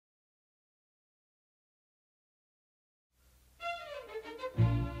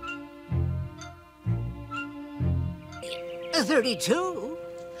32?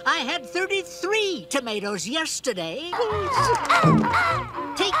 I had 33 tomatoes yesterday.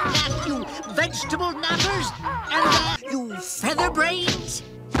 Take that, you vegetable nappers, and that, you feather brains.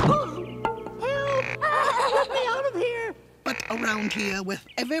 Help! Let me out of here. But around here with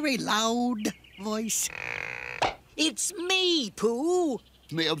a very loud voice. It's me, Pooh.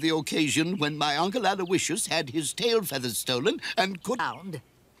 Me of the occasion when my Uncle Aloysius had his tail feathers stolen and could... Round.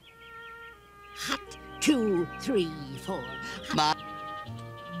 Hot, 2, 3, 4.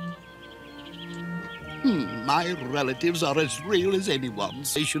 My relatives are as real as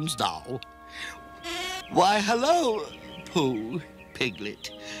anyone's nations now. Why, hello, Pooh,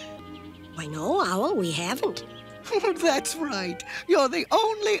 Piglet. Why, no, Owl, we haven't. That's right. You're the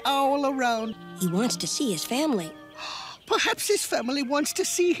only owl around. He wants to see his family. Perhaps his family wants to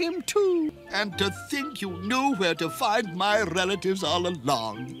see him, too. And to think you knew where to find my relatives all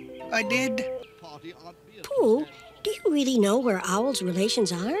along. I did. Pooh, do you really know where Owl's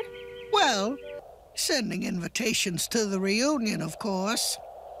relations are? Well, sending invitations to the reunion, of course.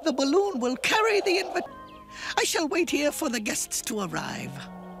 The balloon will carry the invitation. I shall wait here for the guests to arrive.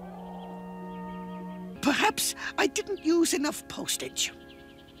 Perhaps I didn't use enough postage.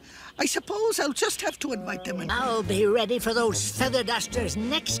 I suppose I'll just have to invite them in. I'll be ready for those feather dusters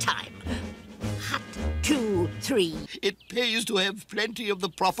next time. Hot, 2, 3. It pays to have plenty of the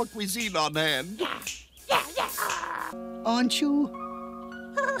proper cuisine on hand. Aren't you?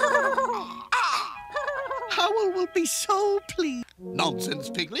 Owl will be so pleased. Nonsense,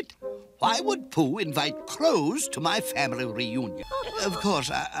 Piglet. Why would Pooh invite crows to my family reunion? Of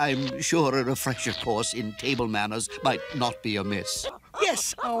course, I'm sure a refresher course in table manners might not be amiss.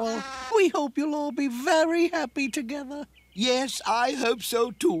 Yes, Owl. We hope you'll all be very happy together. Yes, I hope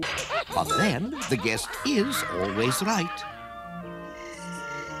so, too. But then, the guest is always right.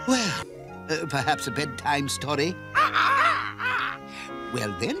 Well, perhaps a bedtime story?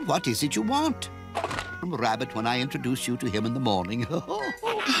 Well, then, what is it you want? Rabbit, when I introduce you to him in the morning.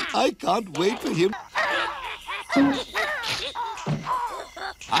 I can't wait for him.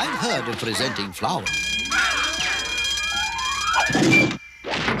 I've heard of presenting flowers.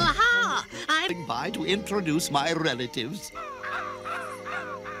 Aha! I'm By to introduce my relatives.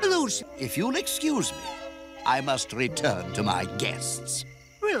 loose. If you'll excuse me, I must return to my guests.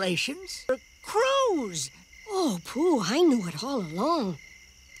 Relations? Crows! Oh, Pooh, I knew it all along.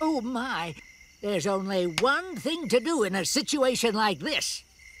 Oh, my. There's only one thing to do in a situation like this.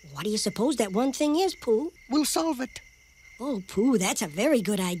 What do you suppose that one thing is, Pooh? We'll solve it. Oh, Pooh, that's a very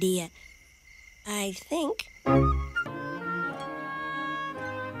good idea. I think.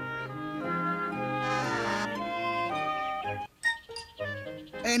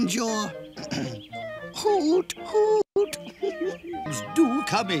 And your hoot, hoot. Do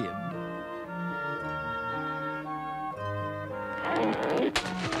come in.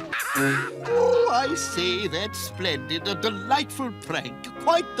 Oh, I say, that's splendid. A delightful prank.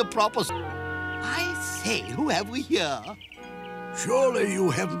 Quite the proper... I say, who have we here? Surely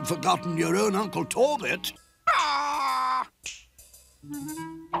you haven't forgotten your own Uncle Torbit.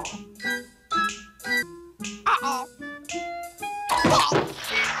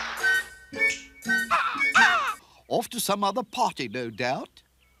 Off to some other party, no doubt.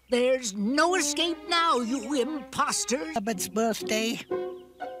 There's no escape now, you imposters. Rabbit's birthday.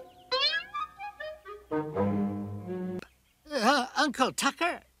 Uncle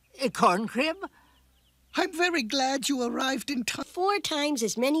Tucker? Corn crib? I'm very glad you arrived in time. 4 times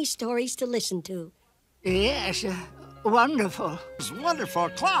as many stories to listen to. Yes, wonderful. Those wonderful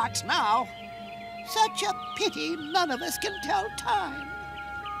clocks now. Such a pity none of us can tell time.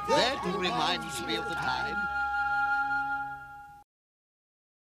 That reminds me of the time.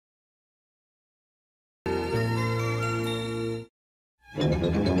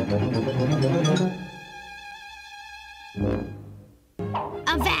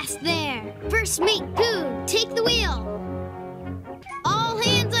 Avast there! First mate Pooh, take the wheel! All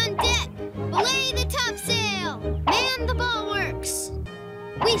hands on deck! Belay the topsail! Man the bulwarks!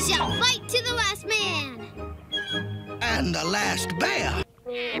 We shall fight to the last man! And the last bear.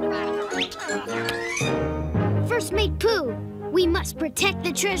 First mate Pooh, we must protect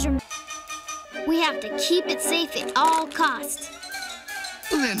the treasure. We have to keep it safe at all costs.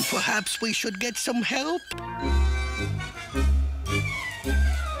 Then perhaps we should get some help.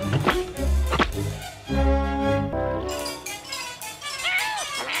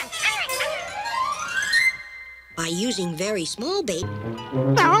 By using very small bait.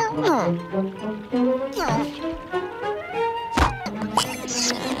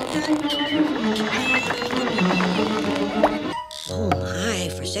 Oh my,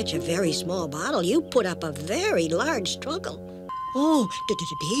 for such a very small bottle, you put up a very large struggle. Oh,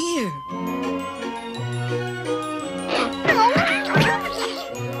 dear.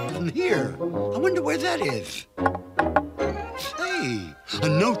 Here. I wonder where that is. Hey, a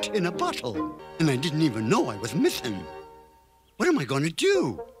note in a bottle. And I didn't even know I was missing. What am I going to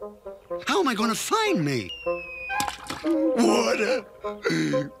do? How am I going to find me? Water!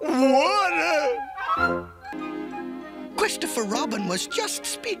 Water! Christopher Robin was just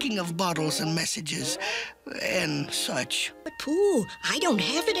speaking of bottles and messages and such. But, Pooh, I don't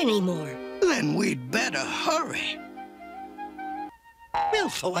have it anymore. Then we'd better hurry. Well,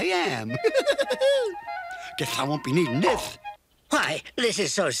 so I am. Guess I won't be needing this. Why, this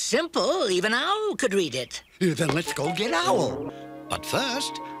is so simple, even Owl could read it. Then let's go get Owl. But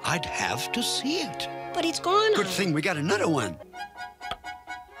first, I'd have to see it. But it's gone. Good thing we got another one.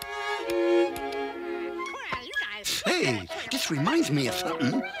 Hey, this reminds me of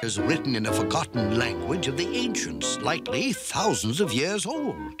something. It's written in a forgotten language of the ancients, likely thousands of years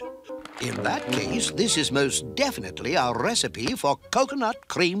old. In that case, this is most definitely our recipe for coconut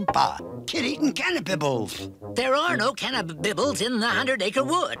cream pie. Kid-eating cannabibbles. There are no cannabibbles in the 100-acre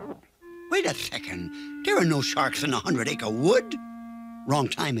wood. Wait a second. There are no sharks in a 100-acre wood. Wrong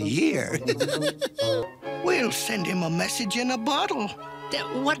time of year. We'll send him a message in a bottle.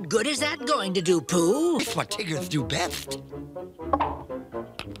 What good is that going to do, Pooh? It's what tigers do best.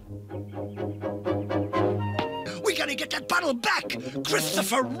 We gotta get that bottle back!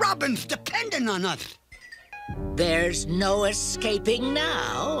 Christopher Robin's depending on us! There's no escaping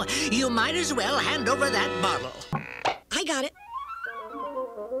now. You might as well hand over that bottle. I got it.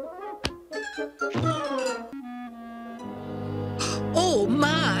 Oh,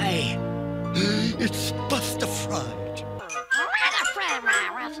 my! It's Buster Fried.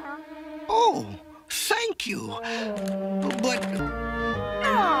 Oh, thank you. But...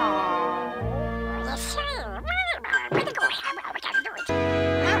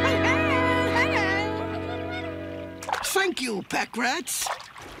 Thank you, pack rats.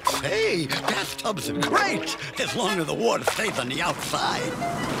 Hey, bathtubs are great, as long as the water stays on the outside.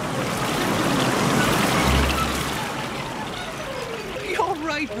 You're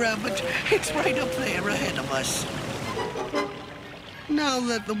right, Rabbit. It's right up there ahead of us. Now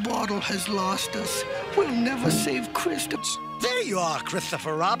that the bottle has lost us, we'll never save Christopher. There you are,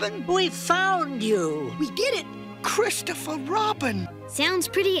 Christopher Robin. We found you. We did it. Christopher Robin. Sounds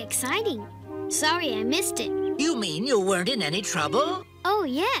pretty exciting. Sorry I missed it. You mean you weren't in any trouble? Oh,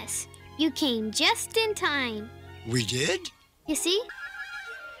 yes. You came just in time. We did? You see?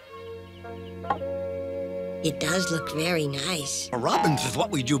 It does look very nice. Robins is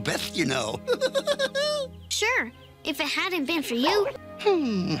what we do best, you know. Sure. If it hadn't been for you.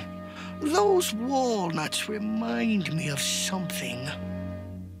 Those walnuts remind me of something.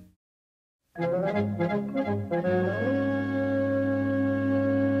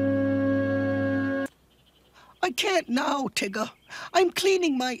 I can't now, Tigger. I'm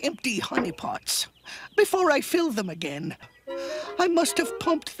cleaning my empty honey pots before I fill them again. I must have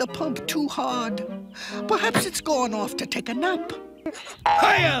pumped the pump too hard. Perhaps it's gone off to take a nap.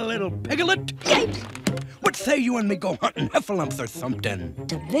 Hiya, little piglet. What say you and me go hunting heffalumps or something?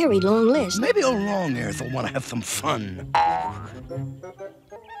 It's a very long list. Maybe old long ears will want to have some fun. I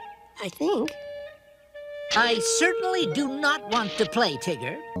think. I certainly do not want to play,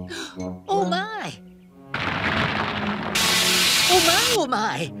 Tigger. Oh, my. Oh, my, oh,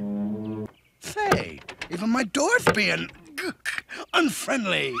 my. Say, even my door's being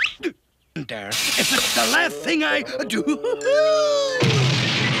unfriendly. There, if it's the last thing I do.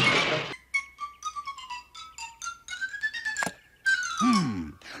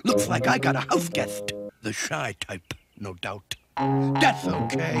 Looks like I got a house guest. The shy type, no doubt. That's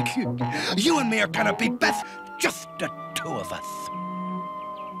okay. You and me are gonna be best, just the two of us.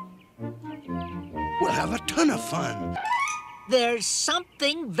 We'll have a ton of fun. There's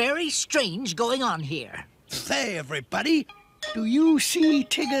something very strange going on here. Say, everybody. Do you see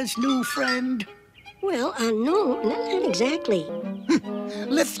Tigger's new friend? Well, no, not exactly.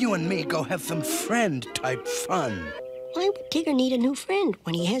 Let's you and me go have some friend-type fun. Why would Tigger need a new friend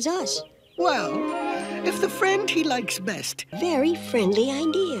when he has us? Well, if the friend he likes best. Very friendly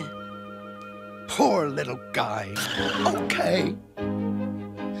idea. Poor little guy. Okay.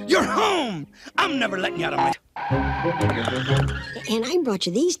 You're home! I'm never letting you out of my... And I brought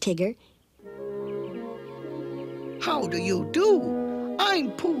you these, Tigger. How do you do?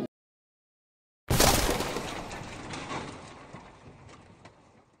 I'm Pooh.